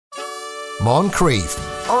Moncrief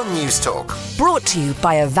on News Talk. Brought to you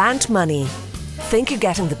by Avant Money. Think you're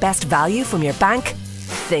getting the best value from your bank?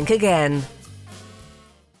 Think again.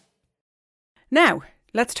 Now,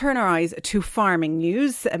 let's turn our eyes to farming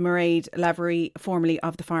news. Mairead Lavery, formerly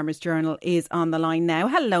of the Farmers Journal, is on the line now.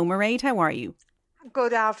 Hello, Mairead. How are you?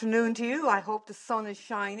 Good afternoon to you. I hope the sun is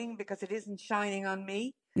shining because it isn't shining on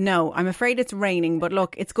me. No, I'm afraid it's raining, but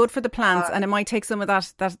look, it's good for the plants and it might take some of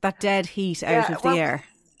that dead heat out of the air.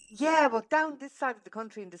 Yeah, but down this side of the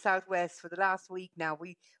country in the southwest for the last week now,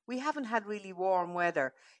 we haven't had really warm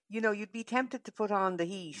weather. You know, you'd be tempted to put on the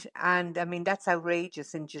heat, and I mean that's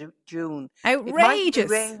outrageous in June. Outrageous. It mightn't be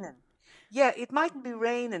raining. Yeah, it mightn't be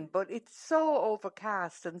raining, but it's so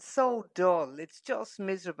overcast and so dull. It's just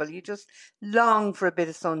miserable. You just long for a bit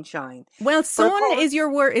of sunshine. Well, sun is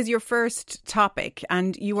your first topic,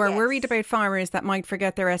 and you are worried about farmers that might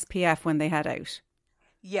forget their SPF when they head out.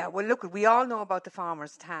 Yeah, well, look, we all know about the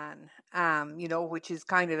farmer's tan, which is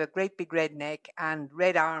kind of a great big red neck and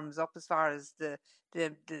red arms up as far as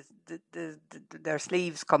their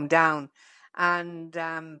sleeves come down. And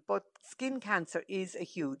but skin cancer is a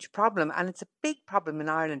huge problem, and it's a big problem in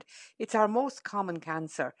Ireland. It's our most common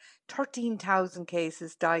cancer. 13,000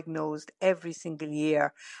 cases diagnosed every single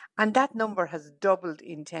year, and that number has doubled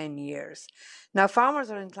in 10 years. Now,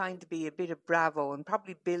 farmers are inclined to be a bit of bravo, and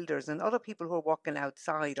probably builders and other people who are working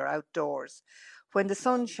outside or outdoors. When the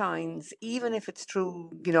sun shines, even if it's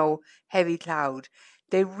through, heavy cloud,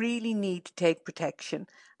 they really need to take protection.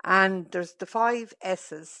 And there's the 5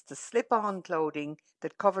 S's: the slip-on clothing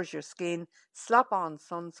that covers your skin, slap-on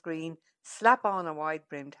sunscreen, slap on a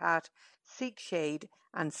wide-brimmed hat, seek shade,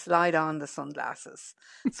 and slide on the sunglasses.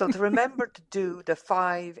 So to remember to do the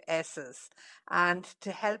 5 S's and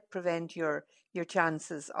to help prevent your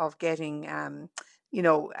chances of getting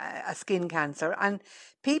a skin cancer. And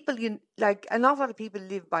people, an awful lot of people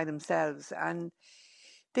live by themselves, and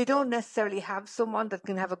they don't necessarily have someone that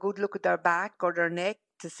can have a good look at their back or their neck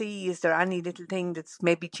to see is there any little thing that's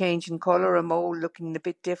maybe changing colour, a mole looking a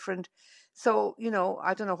bit different. So,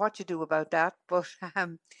 I don't know what you do about that, but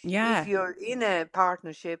if you're in a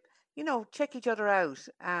partnership, check each other out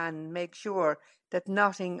and make sure that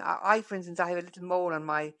nothing. For instance, I have a little mole on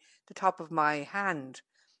the top of my hand,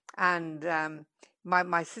 and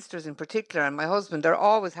my sisters in particular and my husband, they're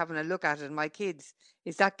always having a look at it. And my kids,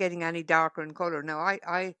 is that getting any darker in colour? Now,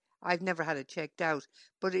 I've never had it checked out,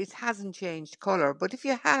 but it hasn't changed colour. But if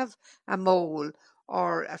you have a mole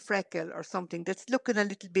or a freckle or something that's looking a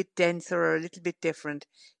little bit denser or a little bit different,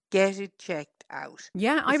 get it checked out.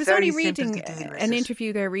 Yeah, I was only reading an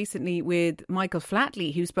interview there recently with Michael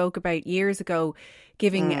Flatley, who spoke about years ago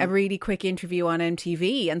giving a really quick interview on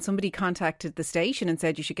MTV, and somebody contacted the station and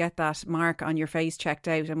said you should get that mark on your face checked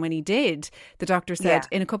out. And when he did, the doctor said,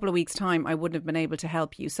 in a couple of weeks' time, I wouldn't have been able to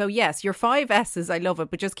help you. So yes, your 5 S's, I love it,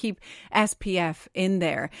 but just keep SPF in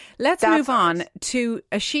there. Let's move on to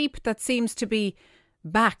a sheep that seems to be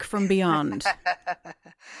back from beyond.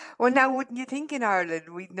 Well, now, wouldn't you think in Ireland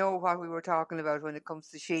we'd know what we were talking about when it comes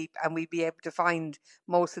to sheep, and we'd be able to find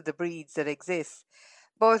most of the breeds that exist?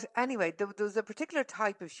 But anyway, there was a particular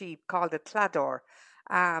type of sheep called a Clador,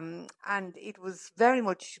 and it was very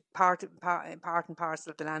much part and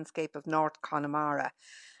parcel of the landscape of North Connemara.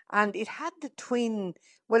 And it had the twin,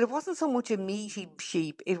 well, it wasn't so much a meaty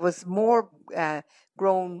sheep, it was more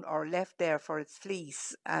grown or left there for its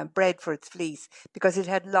fleece, bred for its fleece, because it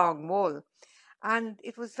had long wool. And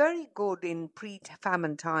it was very good in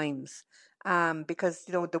pre-famine times, because,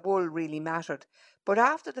 the wool really mattered. But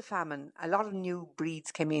after the famine, a lot of new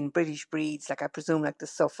breeds came in, British breeds, like I presume like the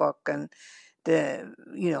Suffolk and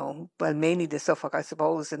mainly the Suffolk, I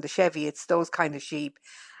suppose, and the Cheviots, those kind of sheep.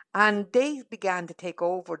 And they began to take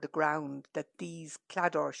over the ground that these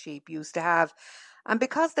Clador sheep used to have. And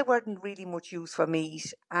because they weren't really much use for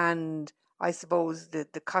meat, and I suppose the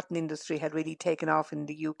cotton industry had really taken off in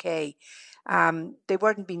the UK, they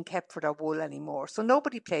weren't being kept for their wool anymore. So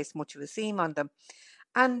nobody placed much of a seam on them.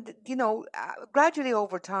 And, gradually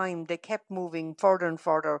over time, they kept moving further and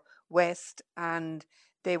further west, and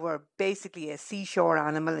they were basically a seashore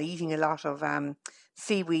animal, eating a lot of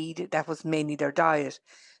seaweed. That was mainly their diet.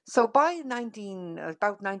 So by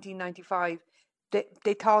about 1995,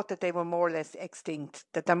 they thought that they were more or less extinct,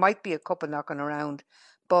 that there might be a couple knocking around,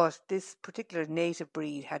 but this particular native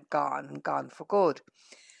breed had gone for good.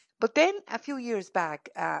 But then a few years back,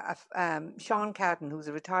 Sean Cadden, who's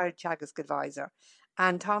a retired Teagasc advisor,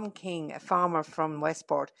 and Tom King, a farmer from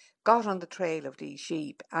Westport, got on the trail of these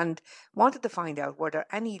sheep and wanted to find out were there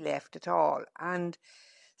any left at all. And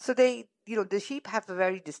so they, the sheep have a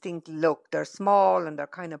very distinct look. They're small and they're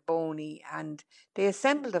kind of bony, and they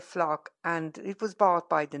assembled a flock, and it was bought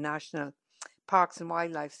by the National Parks and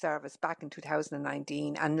Wildlife Service back in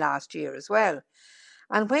 2019 and last year as well.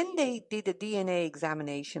 And when they did a DNA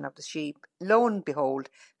examination of the sheep, lo and behold,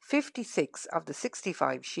 56 of the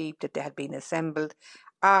 65 sheep that they had been assembled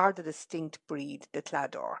are the distinct breed, the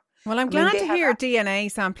Clador. Well, I'm glad to hear DNA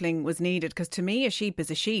sampling was needed, because to me, a sheep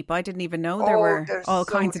is a sheep. I didn't even know there were all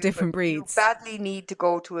kinds of different breeds. You badly need to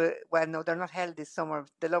go to no, they're not held this summer,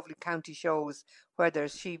 the lovely county shows where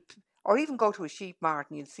there's sheep, or even go to a sheep mart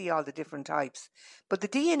and you'll see all the different types. But the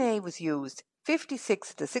DNA was used.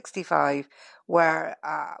 56 to 65 were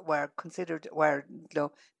considered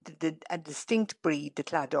a distinct breed, the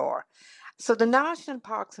Clador. So the National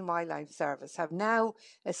Parks and Wildlife Service have now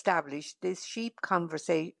established this sheep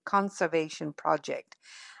conservation project.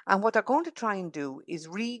 And what they're going to try and do is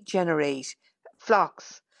regenerate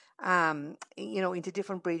flocks, into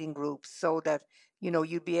different breeding groups, so that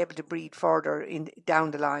you'd be able to breed further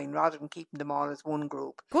down the line rather than keeping them all as one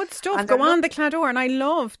group. Good stuff. And go on, the Clador. And I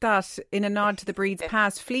love that, in a nod to the breeds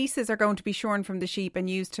past, fleeces are going to be shorn from the sheep and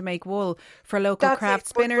used to make wool for local craft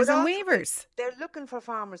spinners and weavers. They're looking for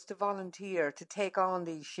farmers to volunteer to take on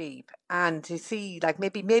these sheep and to see, like,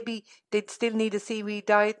 maybe they'd still need a seaweed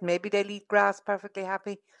diet. Maybe they'll eat grass perfectly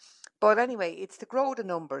happy. But anyway, it's to grow the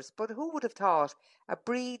numbers. But who would have thought a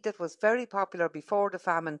breed that was very popular before the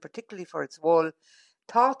famine, particularly for its wool,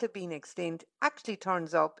 thought to be extinct, actually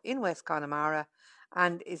turns up in West Connemara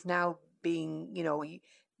and is now being,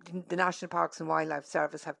 the National Parks and Wildlife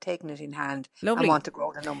Service have taken it in hand. Lovely. And want to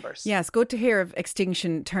grow the numbers. Yes, good to hear of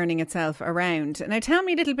extinction turning itself around. Now tell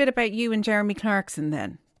me a little bit about you and Jeremy Clarkson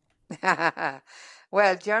then.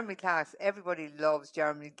 Well, Jeremy Clarkson, everybody loves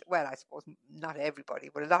Jeremy. Well, I suppose not everybody,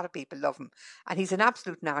 but a lot of people love him. And he's an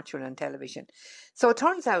absolute natural on television. So it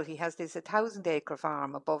turns out he has this 1,000-acre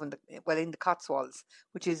farm above in the Cotswolds,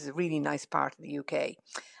 which is a really nice part of the UK.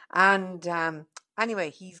 And anyway,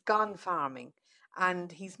 he's gone farming.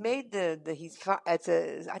 And he's made I think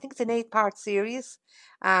it's an 8-part series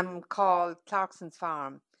called Clarkson's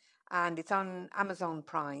Farm. And it's on Amazon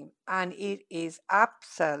Prime. And it is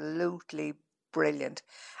absolutely brilliant,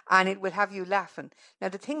 and it will have you laughing. Now,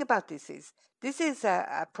 the thing about this is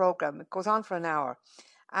a program. It goes on for an hour,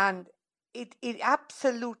 and it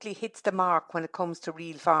absolutely hits the mark when it comes to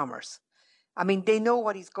real farmers. I mean, they know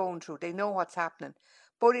what he's going through. They know what's happening.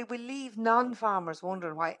 But it will leave non-farmers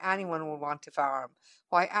wondering why anyone would want to farm,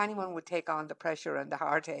 why anyone would take on the pressure and the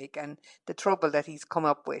heartache and the trouble that he's come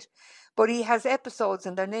up with. But he has episodes,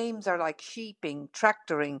 and their names are like sheeping,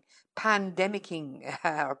 tractoring, pandemicking,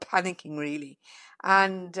 or panicking, really.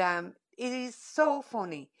 And it is so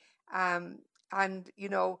funny. And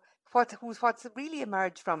what's really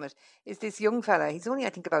emerged from it is this young fella. He's only,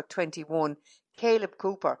 I think, about 21, Caleb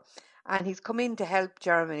Cooper. And he's come in to help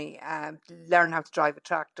Jeremy learn how to drive a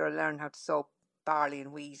tractor, learn how to sow barley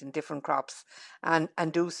and wheat and different crops and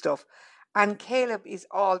do stuff. And Caleb is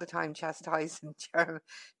all the time chastising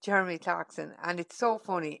Jeremy Clarkson. And it's so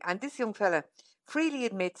funny. And this young fella freely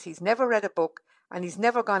admits he's never read a book and he's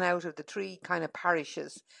never gone out of the 3 kind of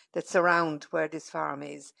parishes that surround where this farm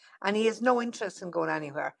is. And he has no interest in going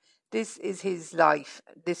anywhere. This is his life,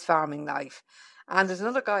 this farming life. And there's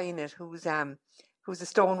another guy in it who's a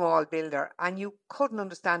stone wall builder, and you couldn't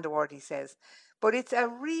understand a word he says. But it's a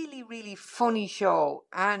really, really funny show.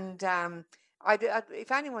 And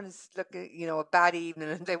if anyone is looking, a bad evening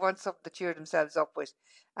and they want something to cheer themselves up with,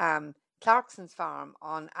 Clarkson's Farm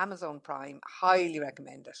on Amazon Prime, highly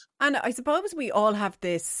recommend it. And I suppose we all have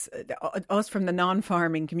this, us from the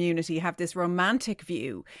non-farming community, have this romantic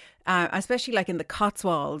view, especially like in the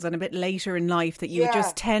Cotswolds and a bit later in life, that you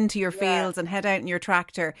just tend to your fields and head out in your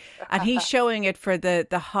tractor. And he's showing it for the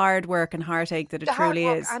hard work and heartache that it truly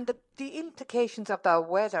is. And the implications of the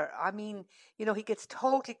weather. I mean, he gets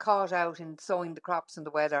totally caught out in sowing the crops in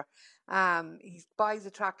the weather. He buys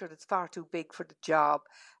a tractor that's far too big for the job.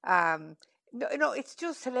 It's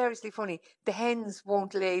just hilariously funny. The hens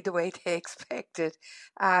won't lay the way they expected.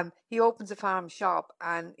 He opens a farm shop,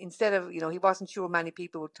 and instead of, he wasn't sure many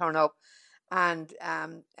people would turn up. And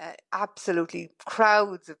absolutely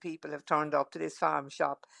crowds of people have turned up to this farm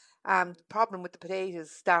shop. The problem with the potatoes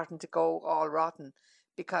starting to go all rotten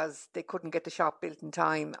because they couldn't get the shop built in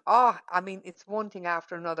time. It's one thing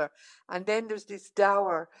after another. And then there's this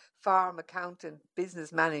dour farm accountant,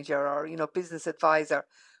 business manager, or, business advisor,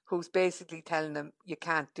 who's basically telling them, you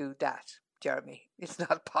can't do that, Jeremy. It's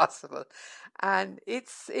not possible. And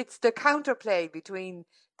it's the counterplay between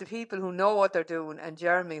the people who know what they're doing and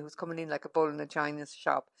Jeremy, who's coming in like a bull in a china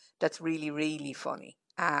shop, that's really, really funny.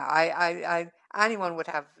 Anyone would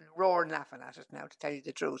have roaring laughing at it now, to tell you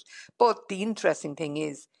the truth. But the interesting thing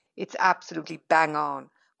is, it's absolutely bang on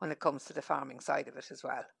when it comes to the farming side of it as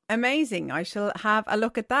well. Amazing. I shall have a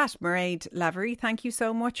look at that. Mairead Lavery, thank you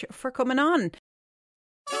so much for coming on.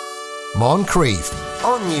 Moncrief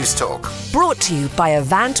on News Talk. Brought to you by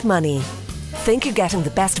Avant Money. Think you're getting the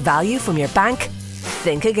best value from your bank?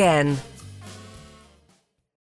 Think again.